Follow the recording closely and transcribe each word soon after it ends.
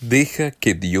Deja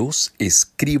que Dios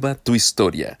escriba tu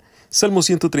historia. Salmo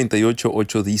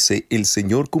 138:8 dice, El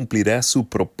Señor cumplirá su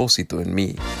propósito en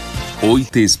mí. Hoy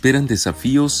te esperan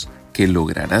desafíos que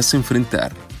lograrás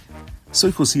enfrentar.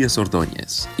 Soy Josías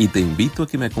Ordóñez y te invito a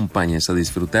que me acompañes a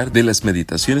disfrutar de las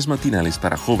meditaciones matinales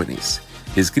para jóvenes,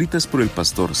 escritas por el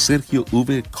pastor Sergio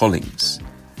V. Collins.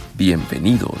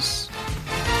 Bienvenidos.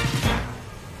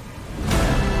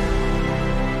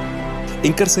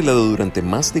 Encarcelado durante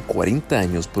más de 40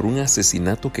 años por un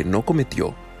asesinato que no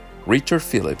cometió, Richard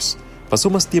Phillips pasó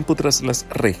más tiempo tras las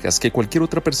rejas que cualquier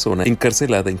otra persona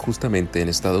encarcelada injustamente en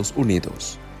Estados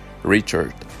Unidos.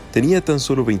 Richard tenía tan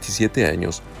solo 27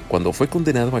 años cuando fue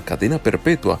condenado a cadena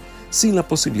perpetua sin la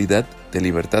posibilidad de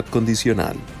libertad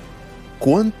condicional.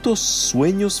 ¿Cuántos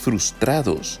sueños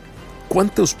frustrados?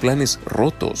 ¿Cuántos planes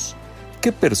rotos?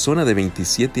 ¿Qué persona de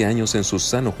 27 años en su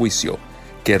sano juicio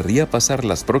querría pasar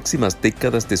las próximas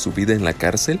décadas de su vida en la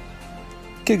cárcel?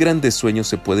 ¿Qué grandes sueños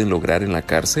se pueden lograr en la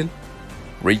cárcel?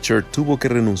 Richard tuvo que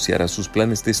renunciar a sus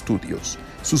planes de estudios,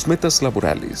 sus metas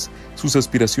laborales, sus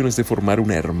aspiraciones de formar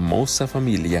una hermosa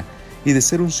familia y de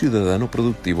ser un ciudadano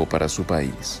productivo para su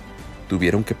país.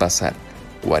 Tuvieron que pasar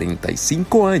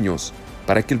 45 años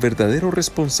para que el verdadero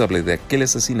responsable de aquel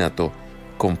asesinato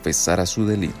confesara su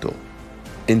delito.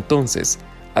 Entonces,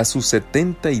 a sus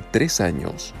 73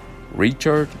 años,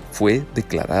 Richard fue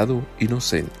declarado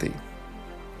inocente.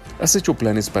 ¿Has hecho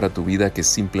planes para tu vida que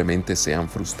simplemente se han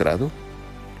frustrado?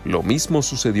 Lo mismo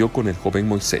sucedió con el joven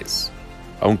Moisés.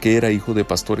 Aunque era hijo de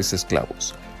pastores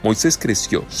esclavos, Moisés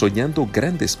creció soñando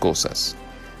grandes cosas.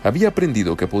 Había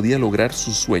aprendido que podía lograr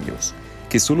sus sueños,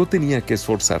 que solo tenía que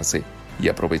esforzarse y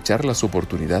aprovechar las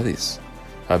oportunidades.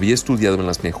 Había estudiado en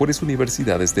las mejores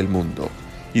universidades del mundo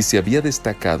y se había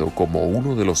destacado como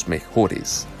uno de los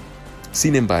mejores.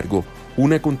 Sin embargo,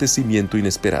 un acontecimiento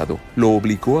inesperado lo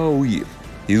obligó a huir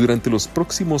y durante los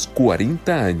próximos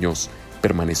 40 años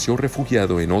permaneció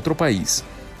refugiado en otro país,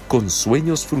 con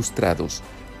sueños frustrados,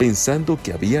 pensando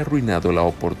que había arruinado la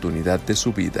oportunidad de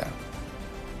su vida.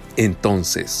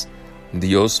 Entonces,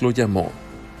 Dios lo llamó.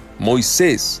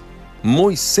 Moisés,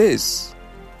 Moisés,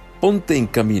 ponte en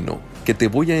camino, que te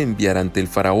voy a enviar ante el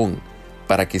faraón,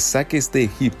 para que saques de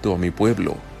Egipto a mi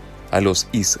pueblo, a los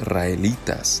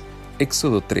israelitas.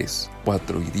 Éxodo 3,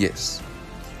 4 y 10.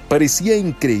 Parecía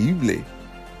increíble.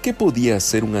 ¿Qué podía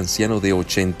hacer un anciano de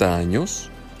 80 años?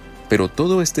 Pero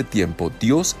todo este tiempo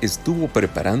Dios estuvo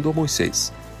preparando a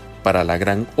Moisés para la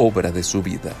gran obra de su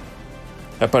vida.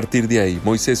 A partir de ahí,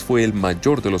 Moisés fue el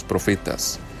mayor de los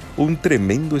profetas, un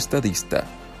tremendo estadista,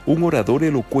 un orador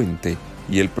elocuente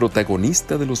y el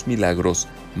protagonista de los milagros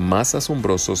más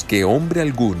asombrosos que hombre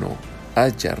alguno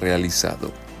haya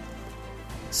realizado.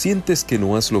 ¿Sientes que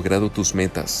no has logrado tus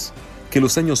metas? ¿Que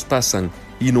los años pasan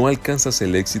y no alcanzas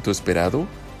el éxito esperado?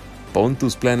 Pon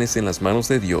tus planes en las manos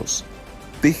de Dios,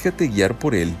 déjate guiar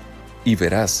por Él y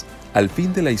verás, al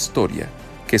fin de la historia,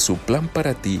 que su plan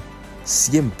para ti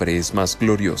siempre es más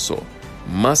glorioso,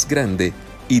 más grande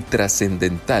y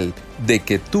trascendental de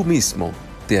que tú mismo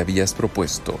te habías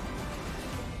propuesto.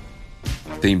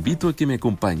 Te invito a que me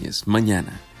acompañes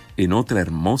mañana en otra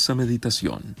hermosa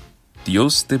meditación.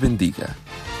 Dios te bendiga.